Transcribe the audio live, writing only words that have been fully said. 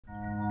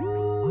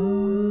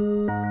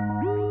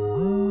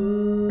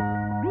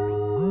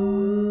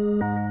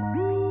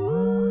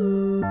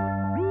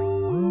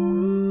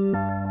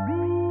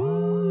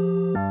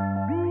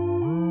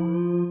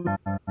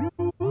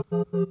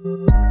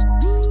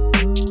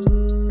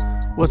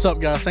What's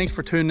up, guys? Thanks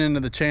for tuning into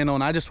the channel,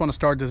 and I just want to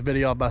start this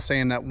video off by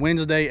saying that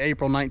Wednesday,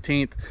 April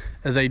 19th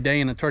is a day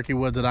in the turkey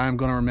woods that I am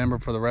going to remember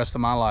for the rest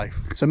of my life.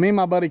 So me and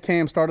my buddy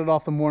Cam started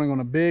off the morning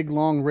on a big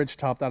long ridge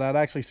top that I'd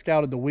actually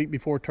scouted the week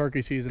before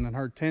turkey season and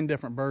heard 10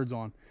 different birds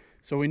on.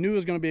 So we knew it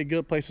was going to be a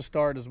good place to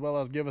start, as well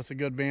as give us a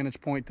good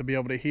vantage point to be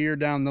able to hear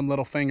down them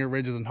little finger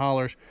ridges and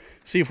hollers,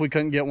 see if we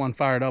couldn't get one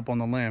fired up on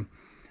the limb.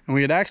 And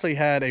we had actually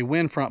had a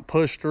wind front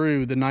push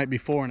through the night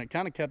before, and it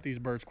kind of kept these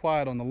birds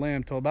quiet on the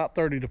limb till about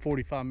 30 to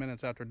 45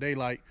 minutes after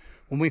daylight,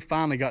 when we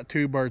finally got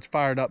two birds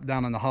fired up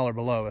down in the holler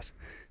below us.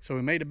 So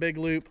we made a big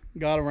loop,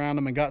 got around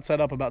them, and got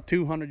set up about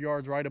 200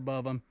 yards right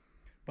above them.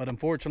 But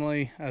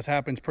unfortunately, as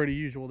happens pretty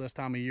usual this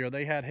time of year,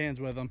 they had hens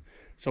with them.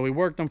 So we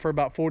worked them for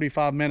about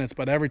 45 minutes,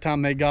 but every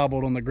time they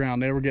gobbled on the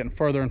ground, they were getting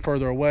further and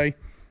further away.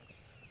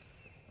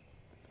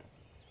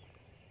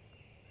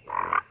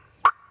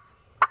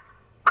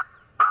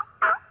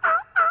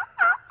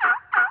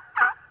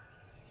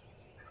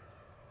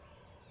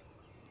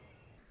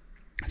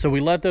 So we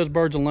let those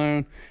birds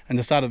alone and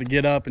decided to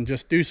get up and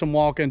just do some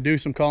walking, do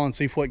some calling,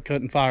 see if we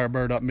couldn't fire a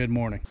bird up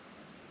mid-morning.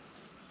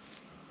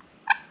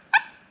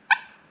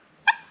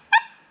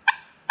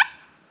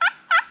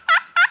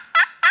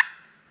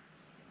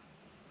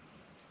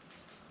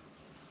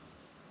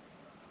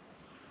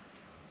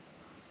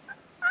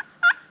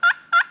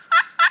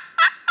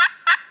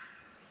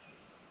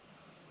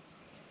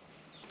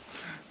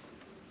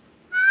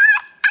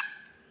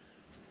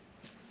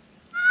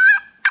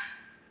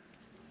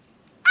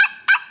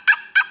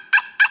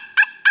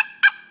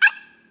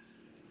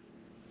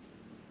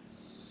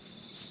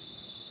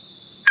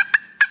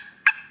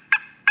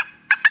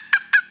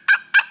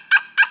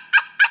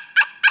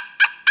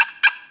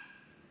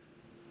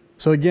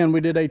 So again, we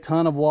did a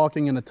ton of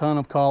walking and a ton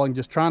of calling,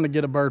 just trying to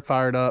get a bird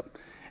fired up,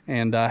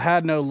 and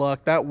had no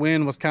luck. That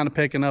wind was kind of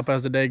picking up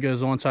as the day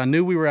goes on, so I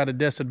knew we were at a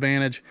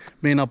disadvantage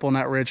being up on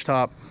that ridge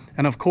top.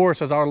 And of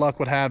course, as our luck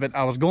would have it,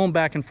 I was going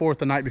back and forth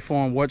the night before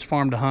on which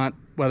farm to hunt,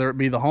 whether it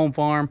be the home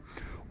farm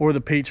or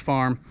the peach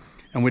farm.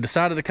 And we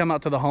decided to come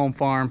out to the home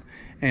farm.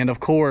 And of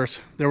course,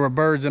 there were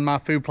birds in my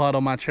food plot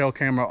on my trail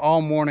camera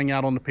all morning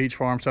out on the peach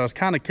farm. So I was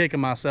kind of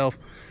kicking myself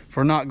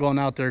for not going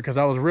out there, because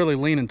I was really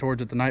leaning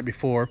towards it the night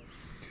before.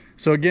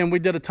 So again, we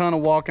did a ton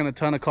of walking, a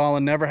ton of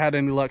calling, never had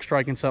any luck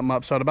striking something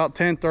up. So at about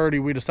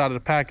 10:30, we decided to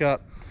pack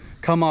up,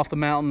 come off the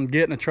mountain,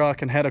 get in a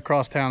truck, and head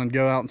across town and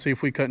go out and see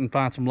if we couldn't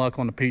find some luck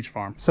on the peach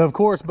farm. So of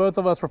course, both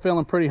of us were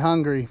feeling pretty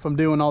hungry from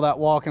doing all that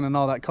walking and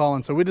all that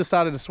calling. So we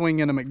decided to swing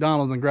into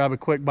McDonald's and grab a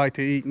quick bite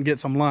to eat and get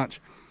some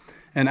lunch.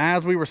 And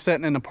as we were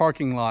sitting in the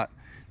parking lot,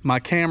 my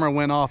camera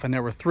went off, and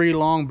there were 3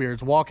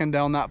 longbeards walking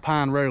down that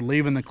pine road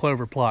leaving the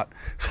clover plot.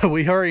 So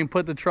we hurried and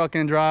put the truck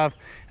in drive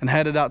and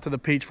headed out to the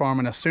peach farm.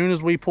 And as soon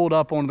as we pulled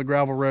up onto the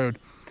gravel road,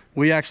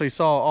 we actually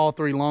saw all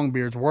 3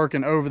 longbeards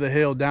working over the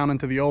hill down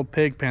into the old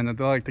pig pen that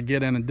they like to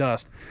get in and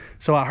dust.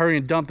 So I hurried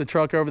and dumped the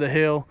truck over the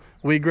hill.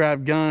 We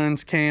grabbed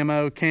guns,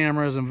 camo,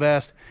 cameras, and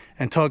vest,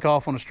 and took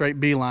off on a straight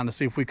beeline to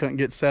see if we couldn't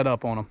get set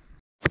up on them.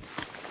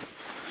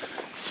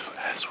 So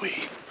as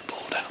we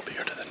pulled out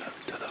here to the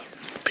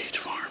peach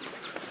farm,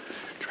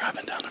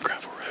 driving down the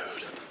gravel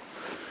road,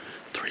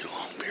 3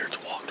 longbeards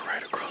walked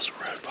right across the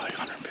road, probably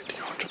 150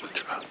 yards from the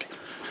truck,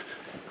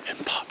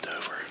 and popped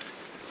over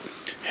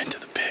into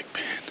the pig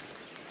pen.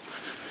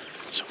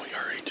 So we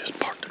hurried, just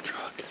parked the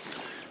truck,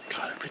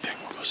 got everything.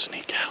 We're going to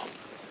sneak out,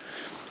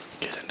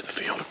 get into the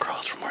field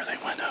across from where they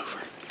went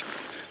over,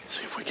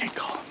 see if we can't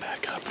call them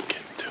back up and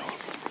get to them.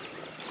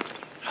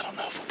 I don't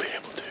know if we'll be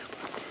able to,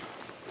 but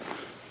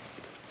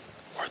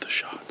worth a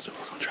shot, so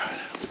we're going to try it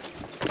out.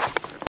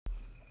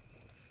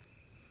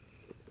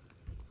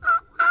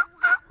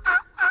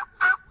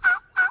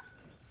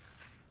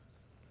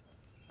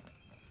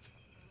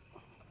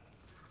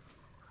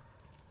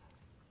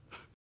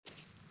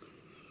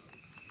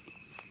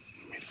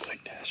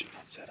 Dash and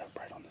got set up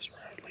right on this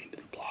road leading to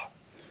the plot.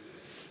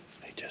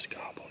 They just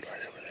gobbled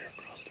right over there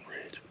across the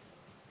ridge.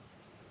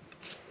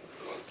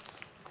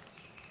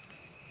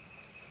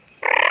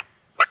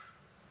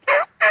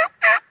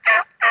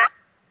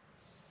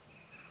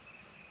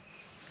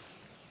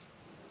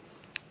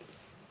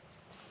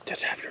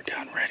 Just have your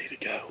gun ready to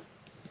go,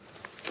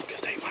 because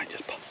they might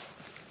just pop.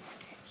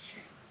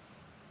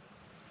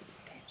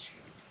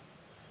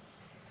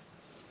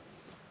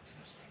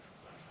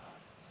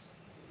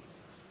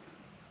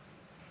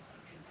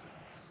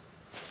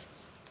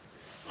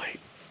 Wait,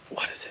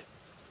 what is it?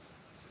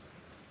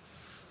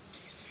 Do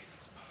you see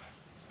these pines?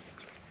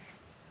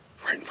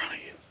 Right in front of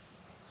you.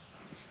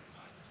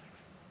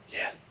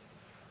 Yeah.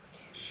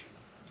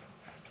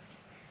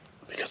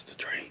 Because of the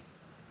tree?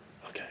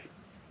 Okay.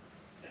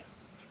 Yeah.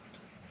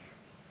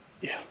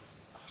 Yeah.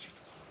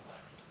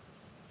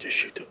 Just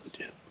shoot the,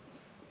 yeah.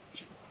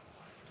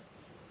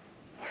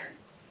 Alright.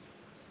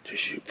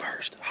 Just shoot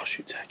first. I'll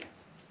shoot second.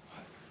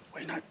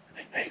 Wait, not.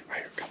 Hey, right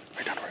here. Come.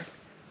 Right down the road.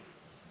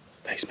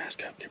 Face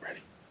mask up. Get ready.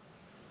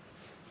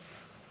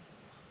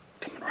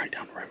 Coming right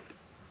down the road.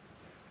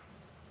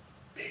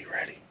 Be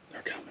ready.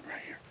 They're coming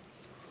right here.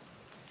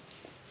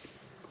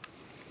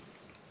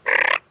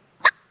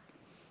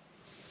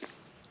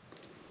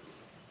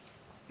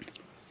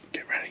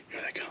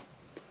 they come.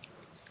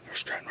 They're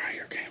strutting right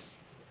here, Cam.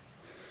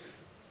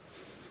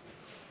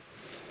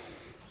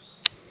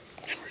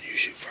 Remember, you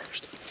shoot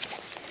first.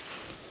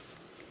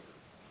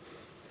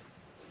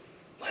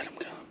 Let them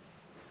come.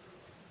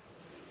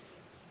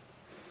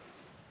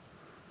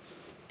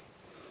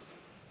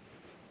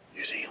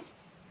 You see them?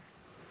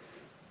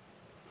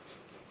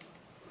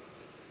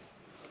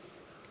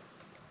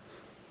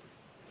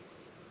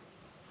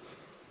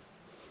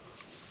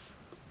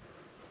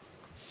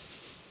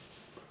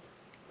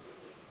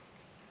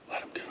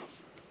 Let them come.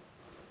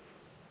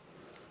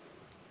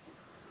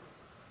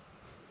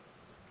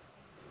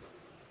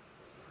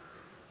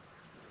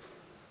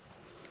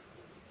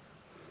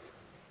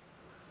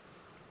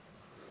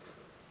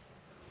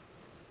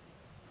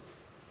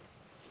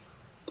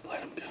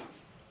 Let them come.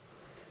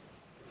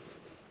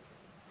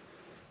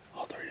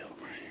 All three of them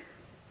right here.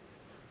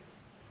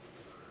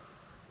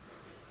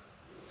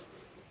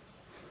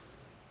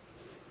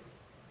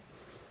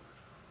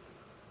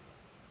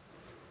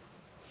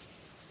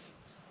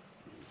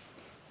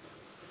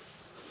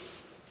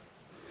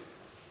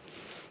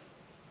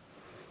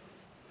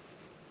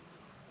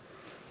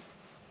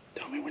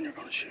 Tell me when you're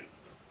going to shoot.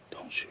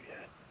 Don't shoot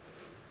yet.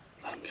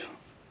 Let them come.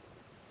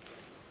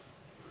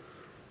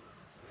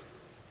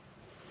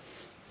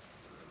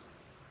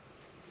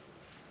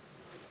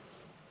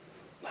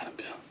 Let them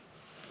come.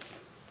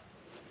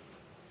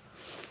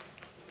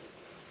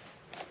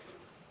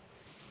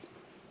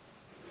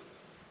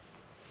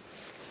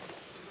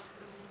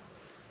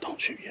 Don't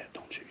shoot yet.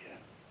 Don't shoot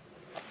yet.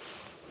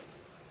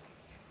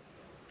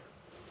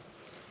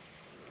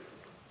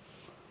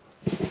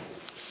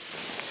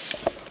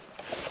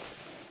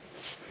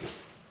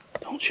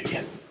 Don't shoot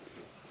yet.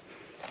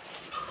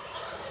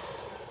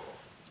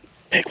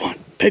 Pick one.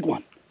 Pick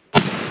one.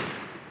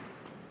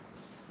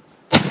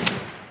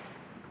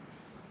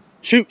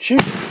 Shoot,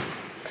 shoot.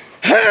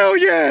 Hell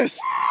yes!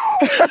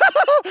 Are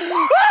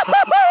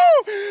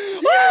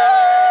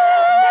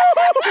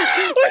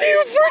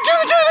you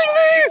freaking kidding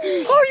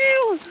me? Are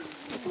you?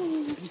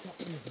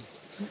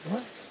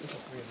 What?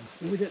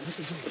 We didn't hit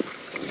the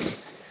gate.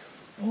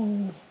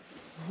 Oh,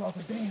 I was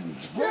like, damn.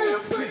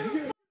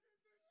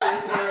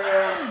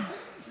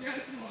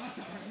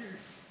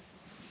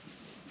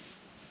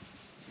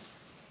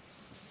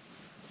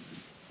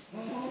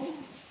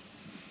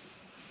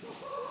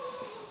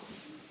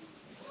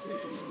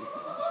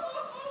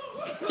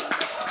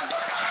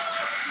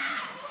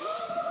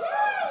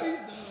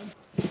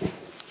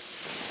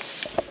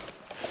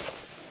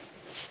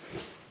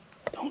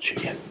 Don't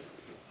shoot yet.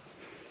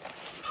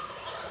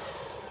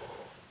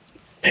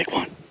 Pick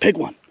one. Pick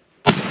one.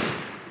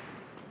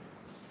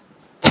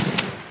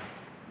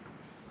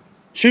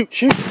 Shoot,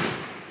 shoot.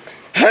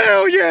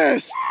 Hell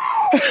yes!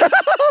 Are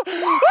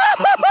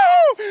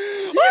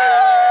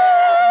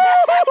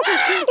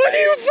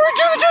you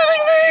freaking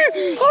kidding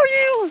me? Are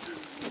you?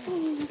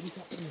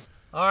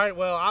 All right,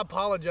 well, I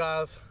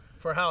apologize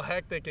for how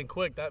hectic and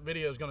quick that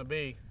video is going to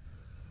be.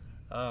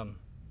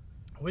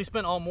 We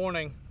spent all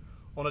morning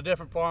on a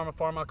different farm, a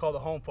farm I call the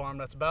home farm.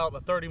 That's about a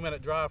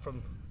 30-minute drive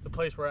from the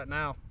place we're at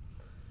now.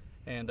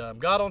 And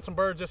got on some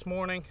birds this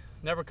morning.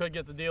 Never could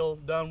get the deal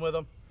done with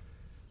them.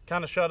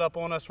 Kind of shut up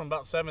on us from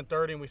about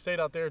 7:30, and we stayed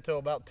out there till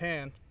about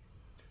 10.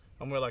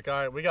 And we're like, all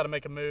right, we got to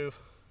make a move.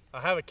 I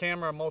have a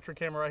camera, a mulcher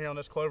camera right here on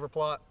this clover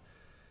plot.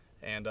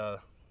 And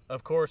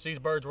of course, these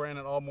birds were in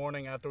it all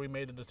morning after we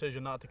made the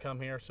decision not to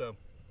come here. So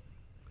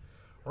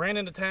ran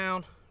into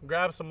town,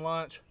 grabbed some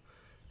lunch,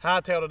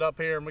 hightailed it up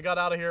here, and we got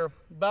out of here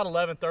about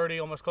 11:30,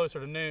 almost closer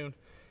to noon.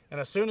 And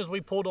as soon as we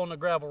pulled on the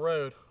gravel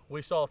road,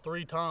 we saw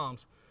 3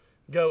 toms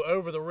go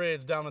over the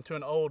ridge down into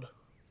an old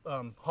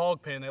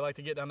hog pen. They like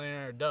to get down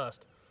there and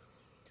dust.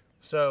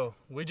 So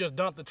we just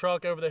dumped the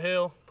truck over the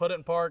hill, put it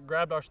in park,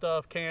 grabbed our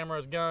stuff,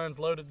 cameras, guns,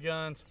 loaded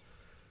guns,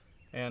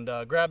 and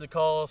grabbed the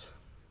calls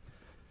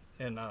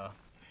and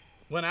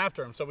went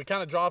after them. So we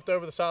kind of dropped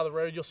over the side of the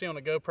road. You'll see on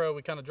the GoPro,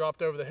 we kind of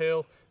dropped over the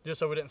hill just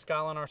so we didn't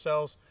skyline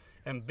ourselves,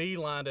 and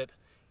beelined it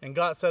and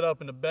got set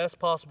up in the best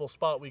possible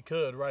spot we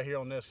could right here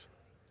on this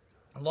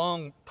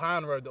long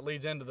pine road that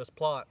leads into this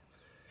plot.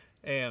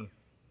 And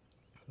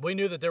we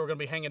knew that they were going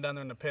to be hanging down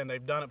there in the pen.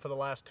 They've done it for the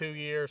last 2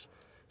 years.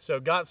 So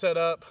got set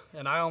up,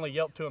 and I only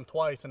yelped to them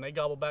twice, and they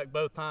gobbled back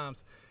both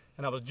times.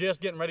 And I was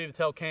just getting ready to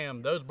tell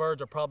Cam, those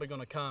birds are probably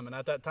going to come. And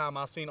at that time,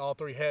 I seen all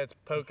 3 heads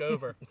poke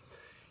over.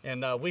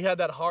 And we had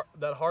that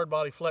hard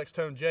body flex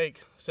tone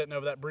Jake sitting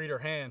over that breeder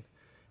hen.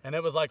 And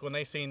it was like when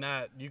they seen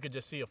that, you could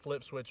just see a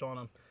flip switch on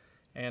them.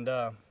 And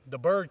the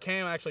bird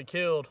Cam actually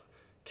killed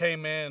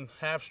came in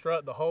half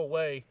strut the whole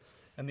way.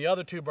 And the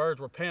other 2 birds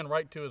were pinned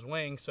right to his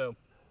wing. So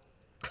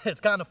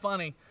it's kind of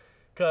funny,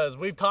 because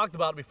we've talked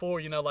about it before,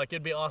 you know, like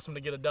it'd be awesome to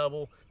get a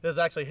double. This is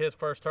actually his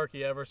first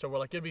turkey ever, so we're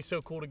like, it'd be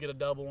so cool to get a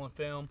double on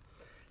film.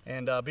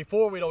 And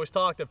before, we'd always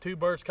talked, if 2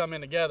 birds come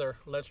in together,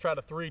 let's try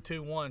to 3,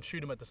 2, 1,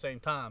 shoot them at the same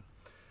time.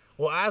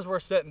 Well, as we're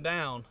sitting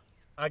down,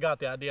 I got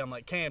the idea. I'm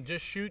like, Cam,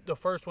 just shoot the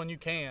first one you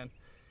can,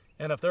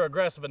 and if they're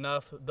aggressive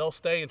enough, they'll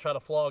stay and try to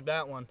flog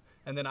that one,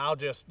 and then I'll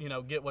just, you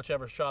know, get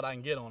whichever shot I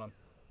can get on them.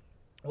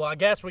 Well, I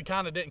guess we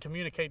kind of didn't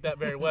communicate that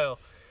very well.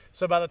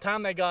 So by the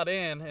time they got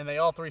in and they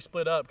all three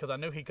split up, because I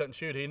knew he couldn't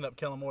shoot, he ended up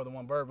killing more than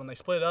one bird. When they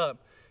split up,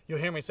 you'll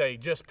hear me say,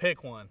 just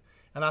pick one.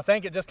 And I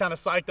think it just kind of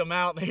psyched him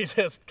out, and he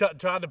just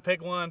tried to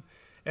pick one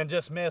and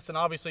just missed. And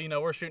obviously, you know,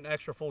 we're shooting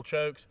extra full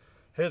chokes.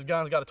 His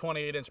gun's got a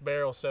 28-inch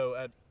barrel, so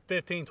at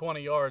 15,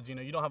 20 yards, you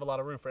know, you don't have a lot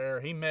of room for error.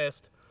 He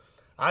missed.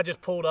 I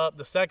just pulled up.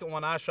 The second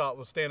one I shot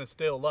was standing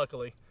still,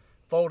 luckily.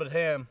 Folded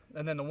him,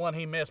 and then the one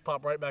he missed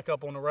popped right back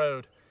up on the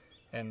road,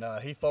 and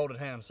he folded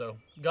him. So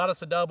got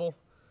us a double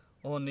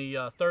on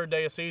the third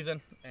day of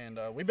season, and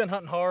we've been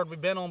hunting hard. We've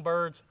been on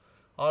birds.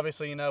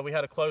 Obviously, you know, we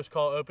had a close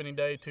call opening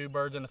day, 2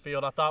 birds in the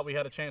field. I thought we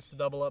had a chance to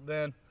double up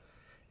then,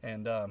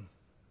 and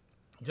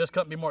just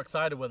couldn't be more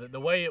excited with it.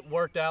 The way it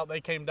worked out,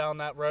 they came down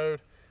that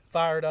road,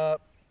 fired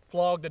up,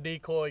 flogged the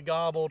decoy,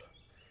 gobbled,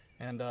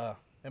 and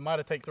it might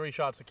have taken 3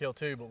 shots to kill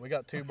 2, but we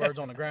got 2 birds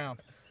on the ground.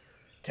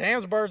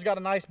 Cam's bird's got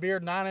a nice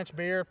beard, 9-inch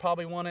beard,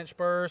 probably 1-inch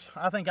spurs.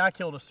 I think I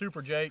killed a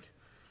Super Jake.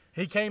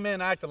 He came in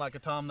acting like a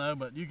tom though,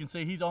 but you can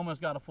see he's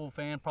almost got a full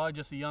fan, probably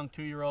just a young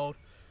 2-year-old.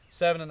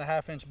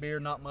 7.5-inch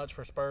beard, not much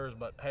for spurs,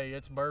 but hey,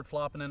 it's bird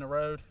flopping in the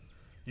road.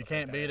 You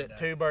can't beat it.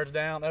 2 birds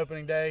down,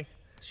 opening day.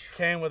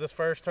 Cam with his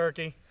first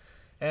turkey.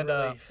 And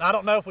I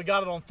don't know if we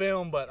got it on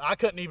film, but I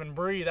couldn't even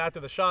breathe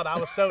after the shot. I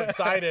was so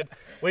excited.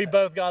 We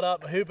both got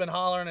up hooping,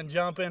 hollering, and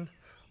jumping.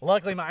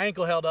 Luckily, my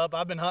ankle held up.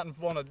 I've been hunting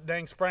on a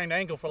dang sprained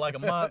ankle for like a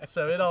month,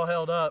 so it all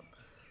held up.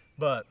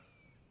 But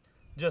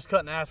just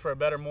couldn't ask for a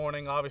better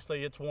morning.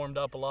 Obviously, it's warmed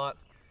up a lot,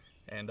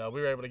 and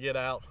we were able to get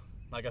out.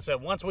 Like I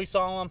said, once we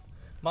saw them,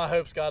 my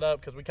hopes got up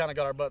because we kind of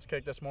got our butts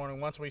kicked this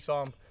morning. Once we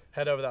saw them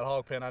head over that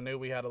hog pen, I knew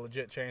we had a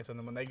legit chance. And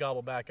then when they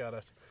gobbled back at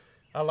us,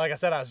 like I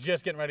said, I was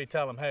just getting ready to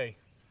tell them, hey,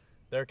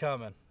 they're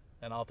coming.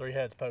 And all 3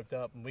 heads poked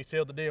up, and we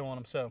sealed the deal on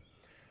them. So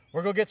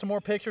we're going to get some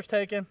more pictures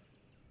taken,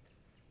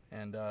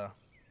 and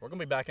we're going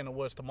to be back in the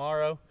woods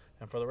tomorrow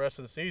and for the rest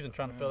of the season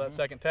trying to fill that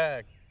second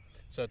tag.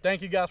 So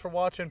thank you guys for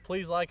watching.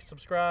 Please like and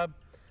subscribe.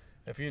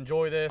 If you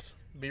enjoy this,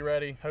 be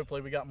ready.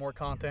 Hopefully we got more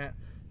content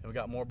and we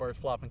got more birds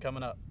flopping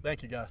coming up.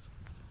 Thank you guys.